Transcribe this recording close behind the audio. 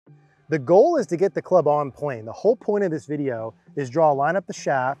The goal is to get the club on plane. The whole point of this video is draw a line up the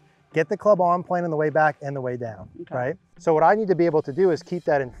shaft, get the club on plane on the way back and the way down, right? So what I need to be able to do is keep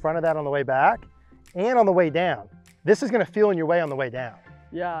that in front of that on the way back and on the way down. This is gonna feel in your way on the way down.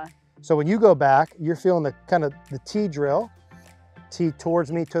 Yeah. So when you go back, you're feeling the kind of the T drill, T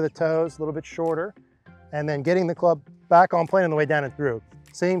towards me to the toes, a little bit shorter, and then getting the club back on plane on the way down and through.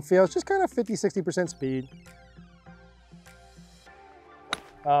 Same feels, just kind of 50, 60% speed.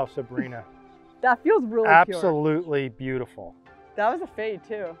 Oh, Sabrina. That feels really absolutely beautiful. That was a fade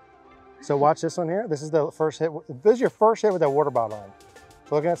too. So watch this one here. This is the first hit. This is your first hit with that water bottle line.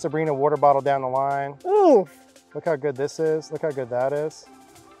 So looking at Sabrina, water bottle down the line. Ooh. Look how good this is. Look how good that is.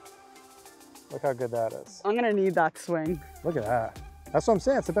 Look how good that is. I'm gonna need that swing. Look at that. That's what I'm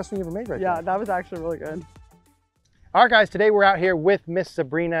saying. It's the best swing you ever made right there. Yeah, that was actually really good. All right, guys, today we're out here with Miss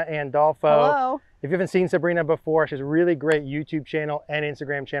Sabrina Andolpho. Hello. If you haven't seen Sabrina before, she has a really great YouTube channel and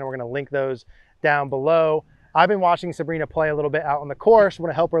Instagram channel. We're gonna link those down below. I've been watching Sabrina play a little bit out on the course. I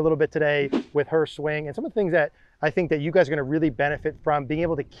want to help her a little bit today with her swing and some of the things that I think that you guys are going to really benefit from, being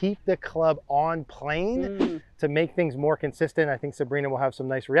able to keep the club on plane to make things more consistent. I think Sabrina will have some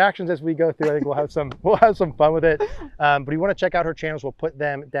nice reactions as we go through. I think we'll have some fun with it. But if you want to check out her channels, we'll put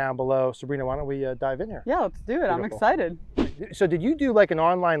them down below. Sabrina, why don't we dive in here? Yeah, let's do it. Beautiful. I'm excited. So did you do like an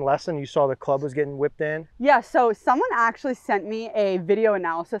online lesson? You saw the club was getting whipped in? Yeah, so someone actually sent me a video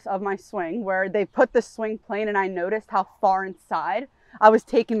analysis of my swing where they put the swing plane and I noticed how far inside I was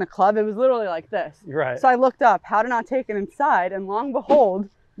taking the club. It was literally like this. Right. So I looked up how to not take it inside, and long and behold,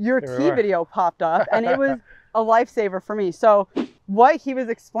 your tee video popped up, and it was a lifesaver for me. So what he was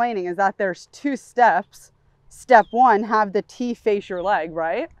explaining is that there's 2 steps. Step 1, have the tee face your leg,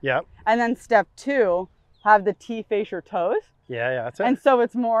 right? Yep. And then step 2, have the tee face your toes. Yeah, that's it. And so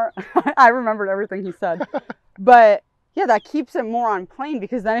it's more, I remembered everything he said, but yeah, that keeps it more on plane,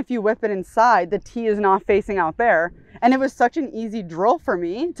 because then if you whip it inside, the tee is not facing out there. And it was such an easy drill for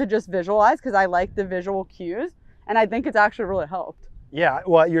me to just visualize, because I like the visual cues, and I think it's actually really helped. Yeah,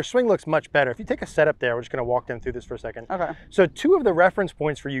 well, your swing looks much better. If you take a setup there, we're just going to walk them through this for a second. Okay. So 2 of the reference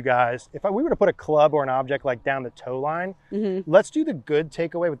points for you guys, if we were to put a club or an object like down the toe line, let's do the good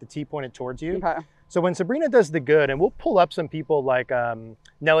takeaway with the tee pointed towards you. Okay. So when Sabrina does the good, and we'll pull up some people like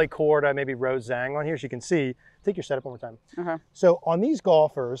Nelly Korda, maybe Rose Zhang on here, so you can see. Take your setup one more time. Okay. So on these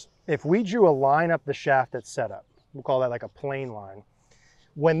golfers, if we drew a line up the shaft that's set up, we'll call that like a plane line.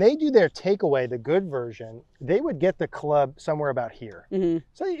 When they do their takeaway, the good version, they would get the club somewhere about here.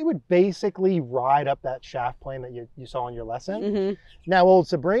 So it would basically ride up that shaft plane that you saw in your lesson. Now old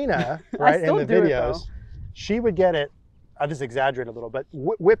Sabrina, right, in the videos, she would get it, I'll just exaggerate a little, but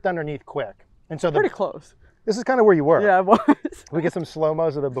whipped underneath quick. And so pretty close. This is kind of where you were. Yeah, it was. We get some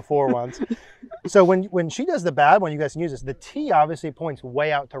slow-mos of the before ones. So when she does the bad one, you guys can use this. The tee obviously points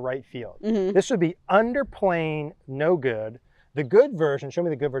way out to right field. This should be under plane, no good. The good version, show me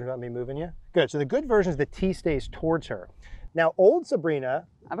the good version without me moving you. Good, so the good version is the tee stays towards her. Now, old Sabrina.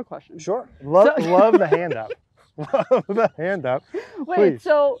 I have a question. Sure, love the hand up. Love the hand up. Wait, please.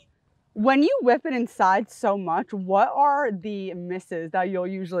 So when you whip it inside so much, what are the misses that you'll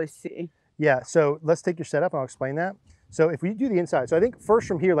usually see? Yeah, so let's take your setup and I'll explain that. So if we do the inside, so I think first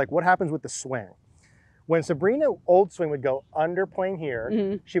from here, like what happens with the swing? When Sabrina old swing would go under plane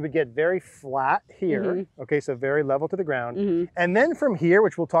here, she would get very flat here. Okay, so very level to the ground. And then from here,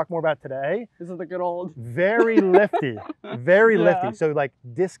 which we'll talk more about today. This is the good old. Very lifty, very lifty. So like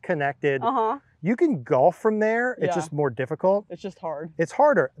disconnected. You can golf from there. It's just more difficult. It's just hard. It's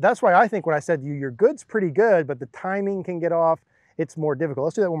harder. That's why I think when I said to you, your good's pretty good, but the timing can get off. It's more difficult.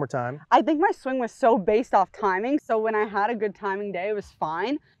 Let's do that one more time. I think my swing was so based off timing. So when I had a good timing day, it was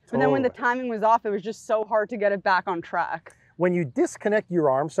fine. But then when the timing was off, it was just so hard to get it back on track. When you disconnect your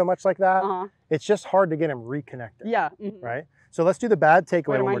arm so much like that, it's just hard to get them reconnected. Yeah. Right? So let's do the bad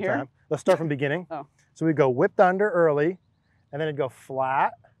takeaway one more time. Let's start from beginning. So we go whipped under early, and then it'd go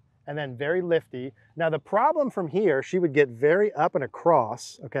flat, and then very lifty. Now the problem from here, she would get very up and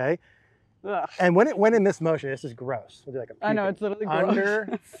across, okay? Ugh. And when it went in this motion, this is gross. We'll do like a I know, it's literally gross.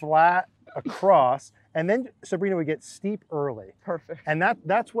 Under, flat, across, and then Sabrina would get steep early. Perfect. And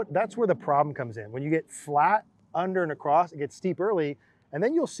that's where the problem comes in. When you get flat, under, and across, it gets steep early, and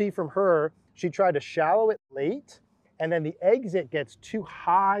then you'll see from her, she tried to shallow it late, and then the exit gets too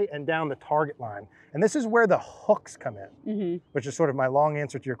high and down the target line. And this is where the hooks come in, which is sort of my long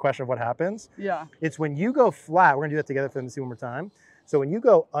answer to your question of what happens. Yeah. It's when you go flat, we're gonna do that together for them to see one more time. So when you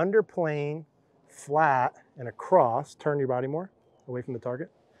go under plane, flat, and across, turn your body more away from the target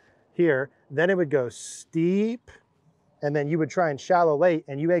here, then it would go steep, and then you would try and shallow late,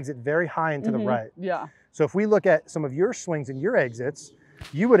 and you exit very high and to the right. Yeah. So if we look at some of your swings and your exits,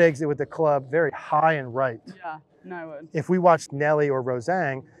 you would exit with the club very high and right. Yeah, no, I would. If we watched Nelly or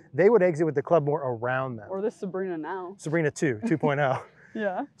Rosang, they would exit with the club more around them. Or this Sabrina now. Sabrina 2.0.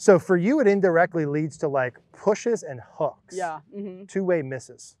 Yeah. So for you, it indirectly leads to like pushes and hooks. Yeah. Two-way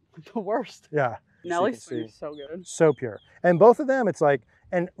misses. The worst. Yeah. Nelly's swing is so good. So pure. And both of them, it's like,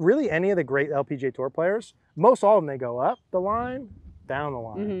 and really any of the great LPGA Tour players, most all of them, they go up the line, down the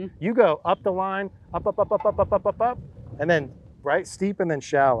line. You go up the line, up, and then right, steep and then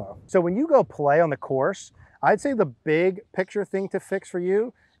shallow. So when you go play on the course, I'd say the big picture thing to fix for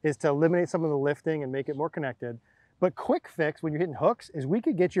you is to eliminate some of the lifting and make it more connected. But quick fix when you're hitting hooks is we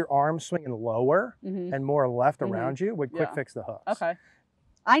could get your arms swinging lower and more left around you would quick fix the hooks. Okay.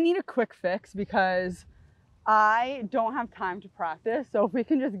 I need a quick fix because I don't have time to practice. So if we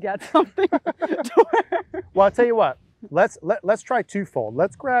can just get something to where... Well, I'll tell you what, let's try twofold.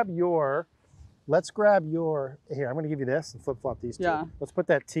 Let's grab your, here, I'm gonna give you this and flip flop these two. Yeah. Let's put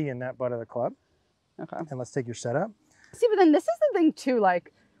that tee in that butt of the club. Okay. And let's take your setup. See, but then this is the thing too,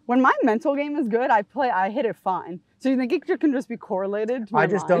 like when my mental game is good, I hit it fine. So you think it can just be correlated to my I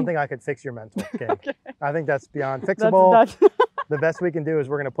just don't think I could fix your mental game. Okay. I think that's beyond fixable. That's... The best we can do is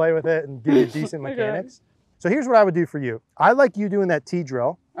we're gonna play with it and give you decent mechanics. So here's what I would do for you. I like you doing that tee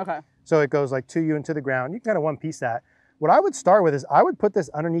drill. Okay. So it goes like to you and to the ground. You can kind of one piece that. What I would start with is I would put this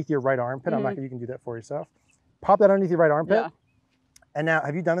underneath your right armpit. I'm not gonna, you can do that for yourself. Pop that underneath your right armpit. Yeah. And now,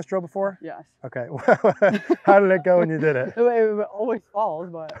 have you done this drill before? Yes. Okay. How did it go when you did it? It always falls,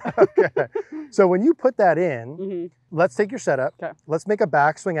 but. Okay. So when you put that in, let's take your setup. Okay. Let's make a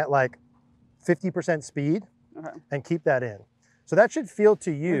backswing at like 50% speed and keep that in. So that should feel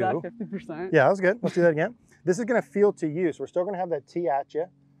to you. Was that 50%? Yeah, that was good. Let's do that again. This is gonna feel to you. So we're still gonna have that tee at you.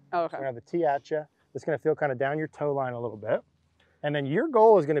 Oh, okay. We're gonna have the tee at you. It's gonna feel kind of down your toe line a little bit. And then your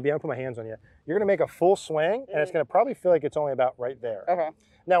goal is gonna be, I'm gonna put my hands on you. You're gonna make a full swing and it's gonna probably feel like it's only about right there. Okay.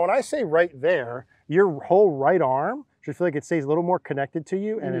 Now, when I say right there, your whole right arm should feel like it stays a little more connected to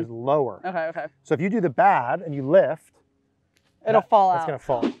you and is lower. Okay, okay. So if you do the bad and you lift, it'll fall out. It's gonna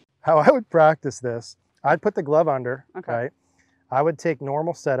fall. How I would practice this, I'd put the glove under, right? I would take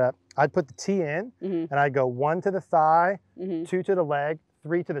normal setup. I'd put the tee in and I'd go 1 to the thigh, 2 to the leg,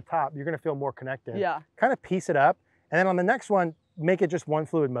 3 to the top. You're gonna feel more connected. Yeah. Kind of piece it up. And then on the next one, make it just one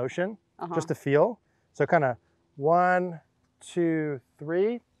fluid motion, just to feel. So kind of 1, 2,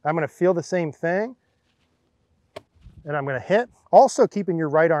 3. I'm gonna feel the same thing. And I'm gonna hit. Also keeping your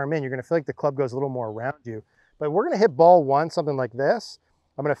right arm in, you're gonna feel like the club goes a little more around you. But we're gonna hit ball 1, something like this.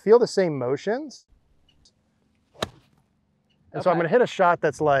 I'm gonna feel the same motions. And so I'm gonna hit a shot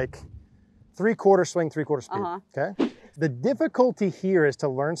that's like 3/4 swing, 3/4 speed, okay? The difficulty here is to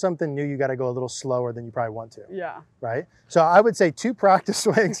learn something new, you gotta go a little slower than you probably want to. Yeah. Right? So I would say 2 practice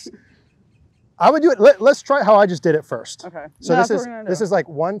swings. I would do it, let's try how I just did it first. Okay. So this is like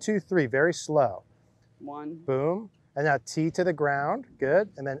 1, 2, 3, very slow. 1. Boom. And now tee to the ground, good.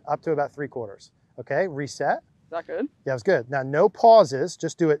 And then up to about 3/4. Okay, reset. Is that good? Yeah, it's good. Now no pauses,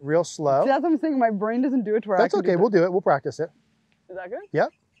 just do it real slow. See, that's what I'm saying, my brain doesn't do it to where That's okay, we'll do it, we'll practice it. Is that good?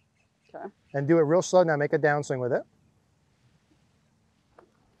 Yep. Okay. And do it real slow. Now make a downswing with it.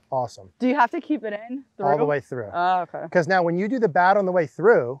 Awesome. Do you have to keep it in through? All the way through. Oh, okay. Because now when you do the bat on the way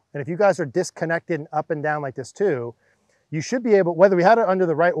through, and if you guys are disconnected and up and down like this too, you should be able, whether we had it under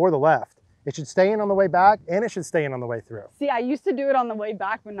the right or the left, it should stay in on the way back and it should stay in on the way through. See, I used to do it on the way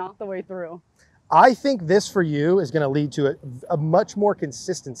back, but not the way through. I think this for you is going to lead to a much more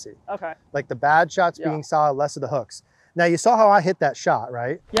consistency. Okay. Like the bad shots being solid, less of the hooks. Now you saw how I hit that shot,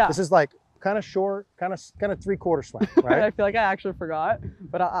 right? Yeah. This is like kind of short, kind of 3/4 swing, right? I feel like I actually forgot,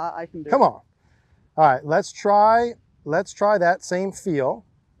 but I can do it. Come on. All right, let's try that same feel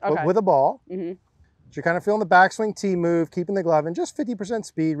with a ball. So you're kind of feeling the backswing tee move, keeping the glove in, just 50%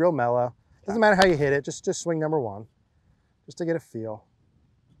 speed, real mellow. Doesn't matter how you hit it, just swing number 1, just to get a feel.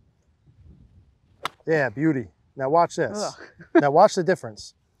 Yeah, beauty. Now watch this. Now watch the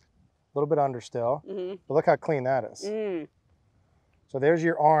difference. A little bit under still, but look how clean that is. So there's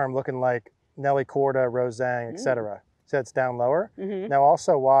your arm looking like Nelly Corda, Rosang, etc. So it's down lower. Now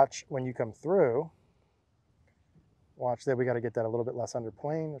also watch when you come through. Watch that, we got to get that a little bit less under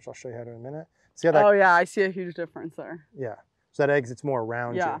plane, which I'll show you how to in a minute. See how that, oh yeah, I see a huge difference there. Yeah, so that exits more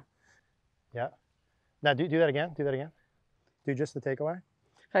around you. Yeah. Now do that again, Do just the takeaway.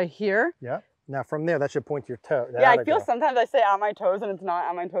 Okay, here? Yeah. Now from there, that should point to your toe. Yeah, I feel sometimes I say at my toes and it's not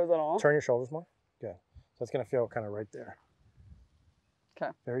at my toes at all. Turn your shoulders more. Good. So it's gonna feel kind of right there.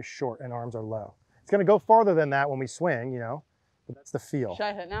 Okay. Very short and arms are low. It's gonna go farther than that when we swing, you know, but that's the feel. Should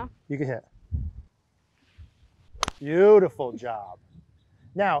I hit now? You can hit. Beautiful job.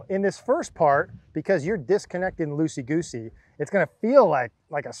 Now, in this first part, because you're disconnected and loosey-goosey, it's gonna feel like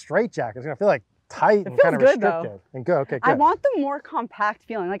a straight jacket. It's gonna feel like tight and kind of restricted. And good, okay, good. I want the more compact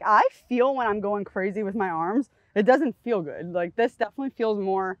feeling. Like I feel when I'm going crazy with my arms, it doesn't feel good. Like this definitely feels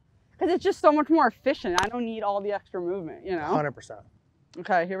more, because it's just so much more efficient. I don't need all the extra movement, you know? 100%.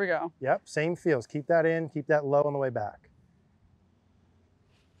 Okay, here we go. Yep, same feels. Keep that in, keep that low on the way back.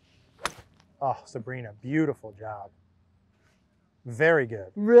 Oh, Sabrina, beautiful job. Very good.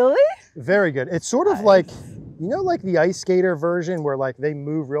 Really? Very good. It's sort of like, you know, like the ice skater version where like they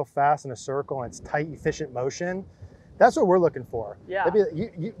move real fast in a circle and it's tight, efficient motion. That's what we're looking for. Yeah.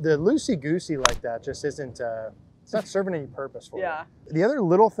 The loosey-goosey like that just isn't, it's not serving any purpose for Yeah. you. The other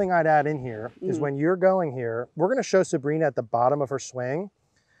little thing I'd add in here is when you're going here, we're going to show Sabrina at the bottom of her swing.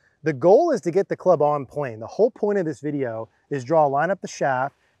 The goal is to get the club on plane. The whole point of this video is line up the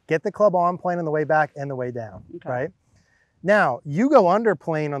shaft, get the club on plane on the way back and the way down, right? Now, you go under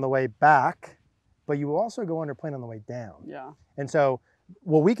plane on the way back, but you will also go under plane on the way down. Yeah. And so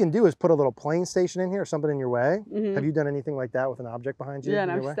what we can do is put a little plane station in here or something in your way. Have you done anything like that with an object behind you? Yeah,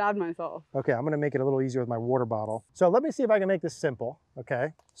 and I've stabbed myself. Okay, I'm gonna make it a little easier with my water bottle. So let me see if I can make this simple,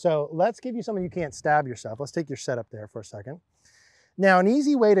 okay? So let's give you something you can't stab yourself. Let's take your setup there for a second. Now, an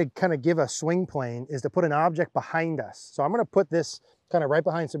easy way to kind of give a swing plane is to put an object behind us. So I'm gonna put this kind of right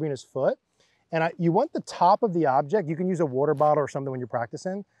behind Sabrina's foot. And you want the top of the object, you can use a water bottle or something when you're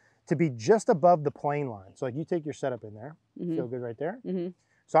practicing, to be just above the plane line. So like you take your setup in there, feel good right there?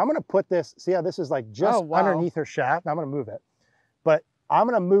 So I'm gonna put this, see how this is like just underneath her shaft? I'm gonna move it. But I'm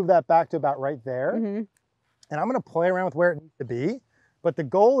gonna move that back to about right there. And I'm gonna play around with where it needs to be. But the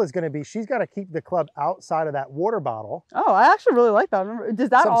goal is gonna be, she's gotta keep the club outside of that water bottle. Oh, I actually really like that. Does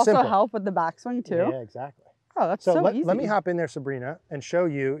that Something also simple. help with the backswing too? Yeah, exactly. Oh, that's so easy. Let me hop in there, Sabrina, and show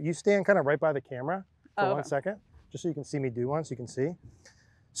you. You stand kind of right by the camera for 1 second, just so you can see me do one, so you can see.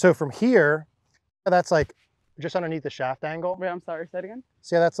 So from here, that's like just underneath the shaft angle. Wait, I'm sorry, say it again.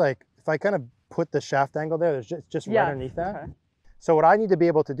 See how that's like, if I kind of put the shaft angle there, there's just right underneath that. Okay. So what I need to be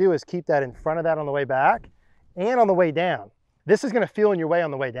able to do is keep that in front of that on the way back and on the way down. This is gonna feel in your way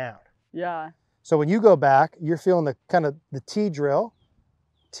on the way down. Yeah. So when you go back, you're feeling the kind of the T drill,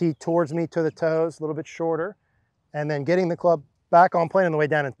 T towards me to the toes, a little bit shorter, and then getting the club back on plane on the way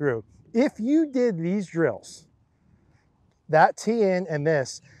down and through. If you did these drills, that T in and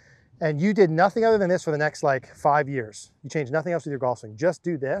this, and you did nothing other than this for the next like 5 years, you change nothing else with your golf swing, just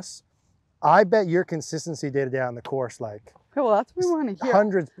do this, I bet your consistency day to day on the course, like, Okay, well, that's what we want to hear.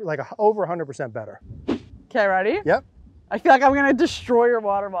 hundreds, like over 100% better. Okay, ready? Yep. I feel like I'm gonna destroy your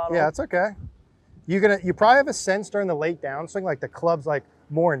water bottle. Yeah, it's okay. You probably have a sense during the late downswing, like the club's like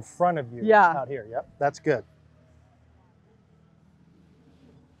more in front of you out here. Yep, that's good.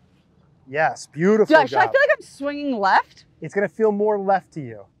 Yes, beautiful job. Should I feel like I'm swinging left? It's gonna feel more left to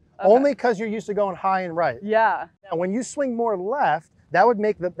you. Okay. Only because you're used to going high and right. Yeah. Now, when you swing more left, that would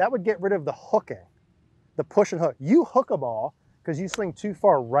get rid of the hooking, the push and hook. You hook a ball because you swing too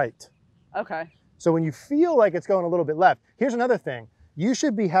far right. Okay. So when you feel like it's going a little bit left, here's another thing. You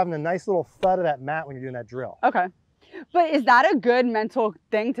should be having a nice little thud of that mat when you're doing that drill. Okay. But is that a good mental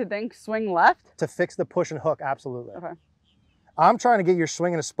thing to think, swing left? To fix the push and hook, absolutely. Okay. I'm trying to get your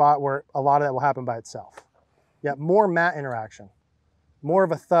swing in a spot where a lot of that will happen by itself. Yeah, more mat interaction. More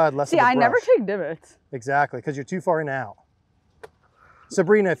of a thud, less of a brush. See, I never take divots. Exactly, because you're too far in and out.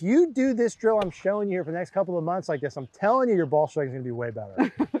 Sabrina, if you do this drill I'm showing you here for the next couple of months like this, I'm telling you your ball strike is going to be way better.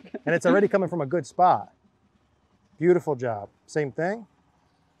 Okay. And it's already coming from a good spot. Beautiful job. Same thing.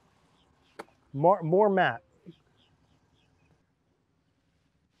 More mat.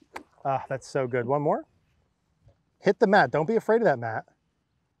 Ah, that's so good. One more. Hit the mat. Don't be afraid of that mat.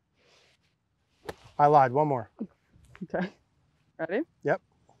 I lied. One more. Okay. Ready? Yep.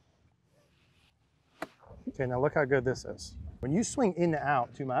 Okay, now look how good this is. When you swing in and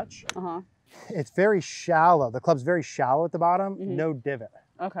out too much, it's very shallow. The club's very shallow at the bottom, no divot.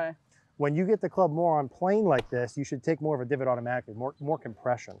 Okay. When you get the club more on plane like this, you should take more of a divot automatically, more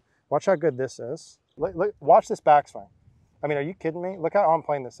compression. Watch how good this is. Look, watch this backswing. I mean, are you kidding me? Look how on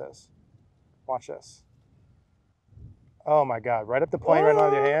plane this is. Watch this. Oh my God, right up the plane, right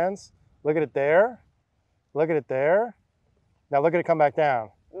on your hands. Look at it there. Look at it there. Now look at it come back down.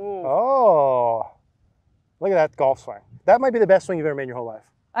 Ooh. Oh, look at that golf swing. That might be the best swing you've ever made in your whole life.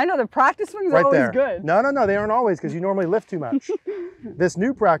 I know, the practice swings are Right always there. good. No, they aren't always because you normally lift too much. This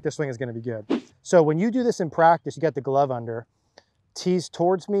new practice swing is gonna be good. So when you do this in practice, you got the glove under, tees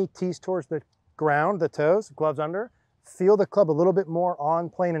towards me, tees towards the ground, the toes, gloves under, feel the club a little bit more on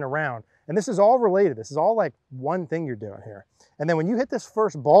plane and around. And this is all related. This is all like one thing you're doing here. And then when you hit this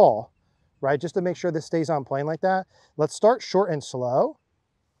first ball, right, just to make sure this stays on plane like that, let's start short and slow.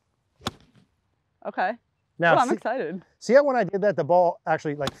 Okay. Now, I'm excited. See how when I did that, the ball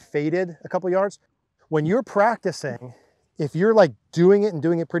actually like faded a couple yards? When you're practicing, if you're like doing it and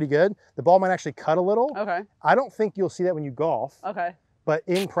doing it pretty good, the ball might actually cut a little. Okay. I don't think you'll see that when you golf. Okay. But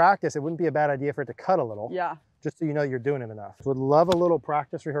in practice, it wouldn't be a bad idea for it to cut a little. Yeah. Just so you know you're doing it enough. Would love a little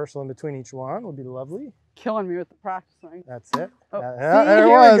practice rehearsal in between each one. Would be lovely. Killing me with the practicing. That's it. Oh, there here it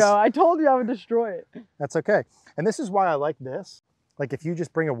was. we go. I told you I would destroy it. That's okay. And this is why I like this. Like if you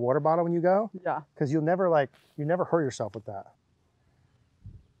just bring a water bottle when you go. Yeah. Because you never hurt yourself with that.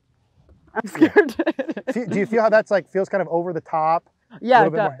 I'm scared. Yeah. Do you feel how that's like feels kind of over the top? Yeah, a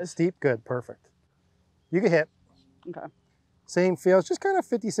little bit more steep. Good. Perfect. You can hit. Okay. Same feels, just kind of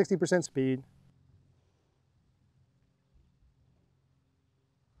 50-60% speed.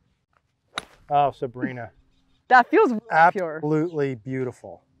 Oh, Sabrina. That feels really pure. Absolutely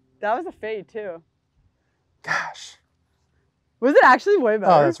beautiful. That was a fade too. Gosh. Was it actually way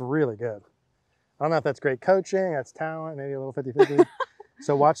better? Oh, that's really good. I don't know if that's great coaching, that's talent, maybe a little 50-50.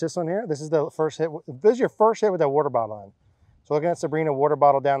 So watch this one here. This is the first hit. This is your first hit with that water bottle in. So looking at Sabrina, water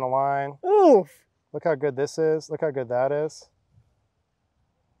bottle down the line. Oof. Look how good this is. Look how good that is.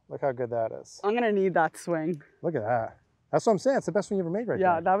 Look how good that is. I'm going to need that swing. Look at that. That's what I'm saying. It's the best one you ever made right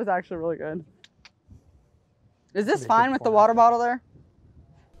there. Yeah, that was actually really good. Is this fine with the water bottle there?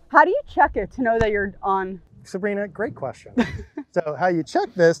 How do you check it to know that you're on? Sabrina, great question. So how you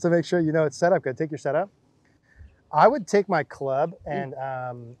check this to make sure you know it's set up good. Take your setup. I would take my club and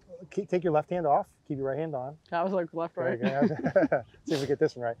take your left hand off. Keep your right hand on. That was like left, right. See if we get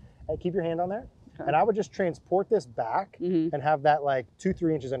this one right. And keep your hand on there. Okay. And I would just transport this back and have that like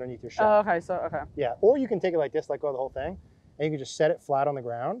 2-3 inches underneath your shot. Oh, okay. So, okay. Yeah. Or you can take it like this, let go of the whole thing, and you can just set it flat on the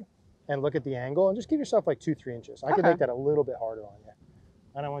ground and look at the angle and just give yourself like 2-3 inches. I could make that a little bit harder on you.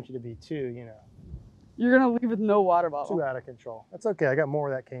 I don't want you to be too, You're going to leave with no water bottle. Too out of control. That's okay. I got more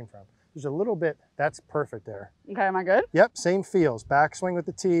where that came from. There's a little bit. That's perfect there. Okay. Am I good? Yep. Same feels. Backswing with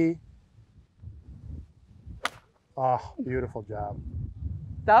the tee. Oh, beautiful job.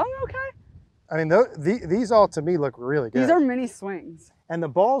 That one okay? I mean, these all to me look really good. These are mini swings. And the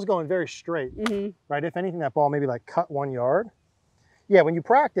ball's going very straight, right? If anything, that ball maybe like cut 1 yard. Yeah, when you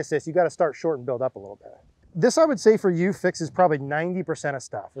practice this, you got to start short and build up a little bit. This, I would say for you, fixes probably 90% of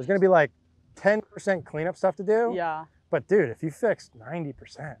stuff. There's going to be like 10% cleanup stuff to do. Yeah. But dude, if you fix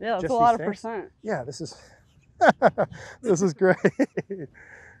 90%. Yeah, that's a lot of percent. Yeah, this is, this is great.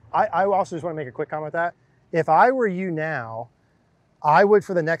 I also just want to make a quick comment with that. If I were you now, I would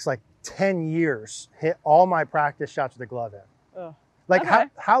for the next like 10 years hit all my practice shots with a glove in. Ugh. Like okay.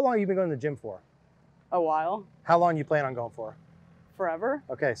 how long have you been going to the gym for? A while. How long you plan on going for? Forever.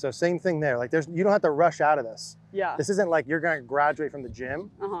 Okay, so same thing there. Like you don't have to rush out of this. Yeah. This isn't like you're going to graduate from the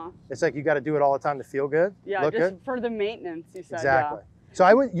gym. It's like you got to do it all the time to feel good. Yeah, look just good. for the maintenance, you said. Exactly. Yeah. So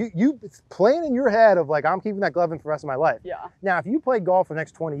I would you plan in your head of like I'm keeping that glove in for the rest of my life. Yeah. Now, if you play golf for the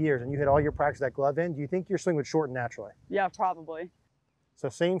next 20 years and you hit all your practice with that glove in, do you think your swing would shorten naturally? Yeah, probably. So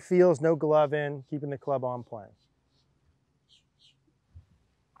same feels, no glove in, keeping the club on playing.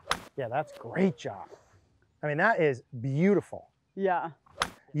 Yeah, that's great job. I mean, that is beautiful. Yeah.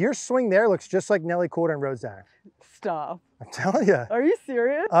 Your swing there looks just like Nelly Coulter and Roseanne. Stop. I'm telling you. Are you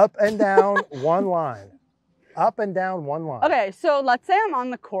serious? Up and down one line. Up and down one line. Okay, so let's say I'm on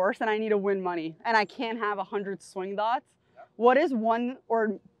the course and I need to win money and I can't have 100 swing dots. What is one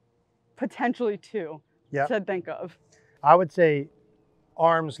or potentially two to think of? I would say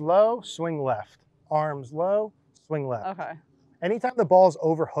arms low, swing left. Arms low, swing left. Okay. Anytime the ball's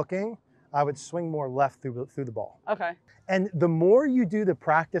overhooking, I would swing more left through the ball. Okay. And the more you do the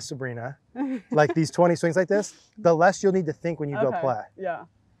practice, Sabrina, like these 20 swings like this, the less you'll need to think when you go play. Yeah.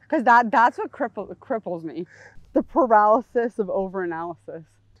 Because that's what cripples me. The paralysis of overanalysis.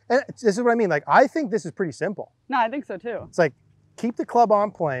 And this is what I mean. Like, I think this is pretty simple. No, I think so too. It's like, keep the club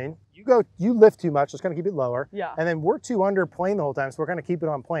on plane. You lift too much, just gonna keep it lower. Yeah. And then we're 2 under plane the whole time, so we're gonna keep it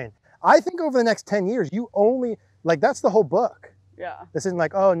on plane. I think over the next 10 years, you only, like that's the whole book. Yeah. This isn't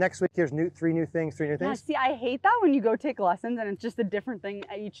like, oh, next week here's 3 new things. Yeah, see, I hate that when you go take lessons and it's just a different thing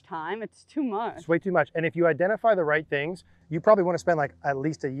each time. It's too much. It's way too much. And if you identify the right things, you probably want to spend like at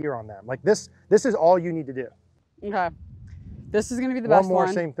least a year on them. Like this is all you need to do. Okay. This is going to be the best one. One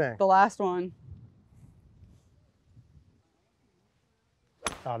more, same thing. The last one.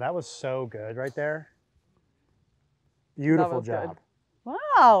 Oh, that was so good right there. Beautiful job. Good.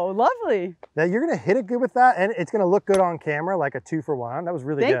 Wow, lovely. Now you're going to hit it good with that, and it's going to look good on camera, like a 2-for-1. That was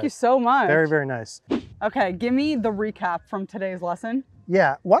really good. Thank you so much. Very, very nice. Okay, give me the recap from today's lesson.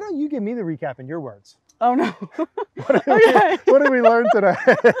 Yeah, why don't you give me the recap in your words? Oh no. What did we learn today?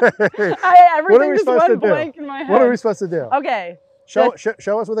 Everything just went blank in my head. What are we supposed to do? Okay. Show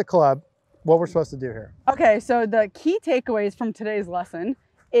us with a club. what we're supposed to do here. Okay, so the key takeaways from today's lesson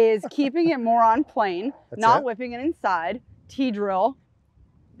is keeping it more on plane, not whipping it inside, tee drill,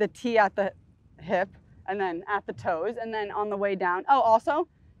 the tee at the hip, and then at the toes, and then on the way down. Oh, also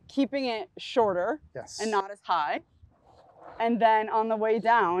keeping it shorter and not as high. And then on the way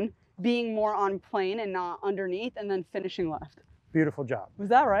down, being more on plane and not underneath, and then finishing left. Beautiful job. Was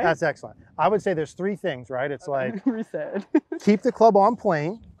that right? That's excellent. I would say there's 3 things, right? It's like reset. Keep the club on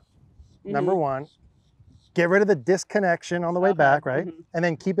plane, number 1. Get rid of the disconnection on the way back, right? And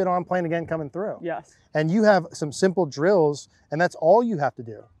then keep it on plane again coming through. Yes. And you have some simple drills, and that's all you have to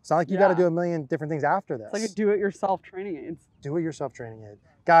do. It's not like you got to do a million different things after this. It's like a do-it-yourself training aids. Do-it-yourself training aid.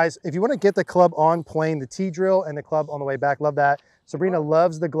 Guys, if you want to get the club on plane, the tee drill and the club on the way back, love that. Sabrina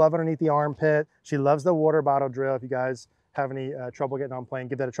loves the glove underneath the armpit. She loves the water bottle drill. If you guys have any trouble getting on plane,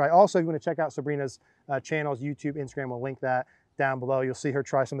 give that a try. Also, if you want to check out Sabrina's channels, YouTube, Instagram, we'll link that down below. You'll see her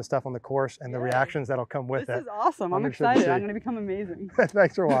try some of the stuff on the course and the reactions that'll come with it. This is awesome. I'm excited. I'm going to become amazing.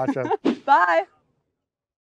 Thanks for watching. Bye.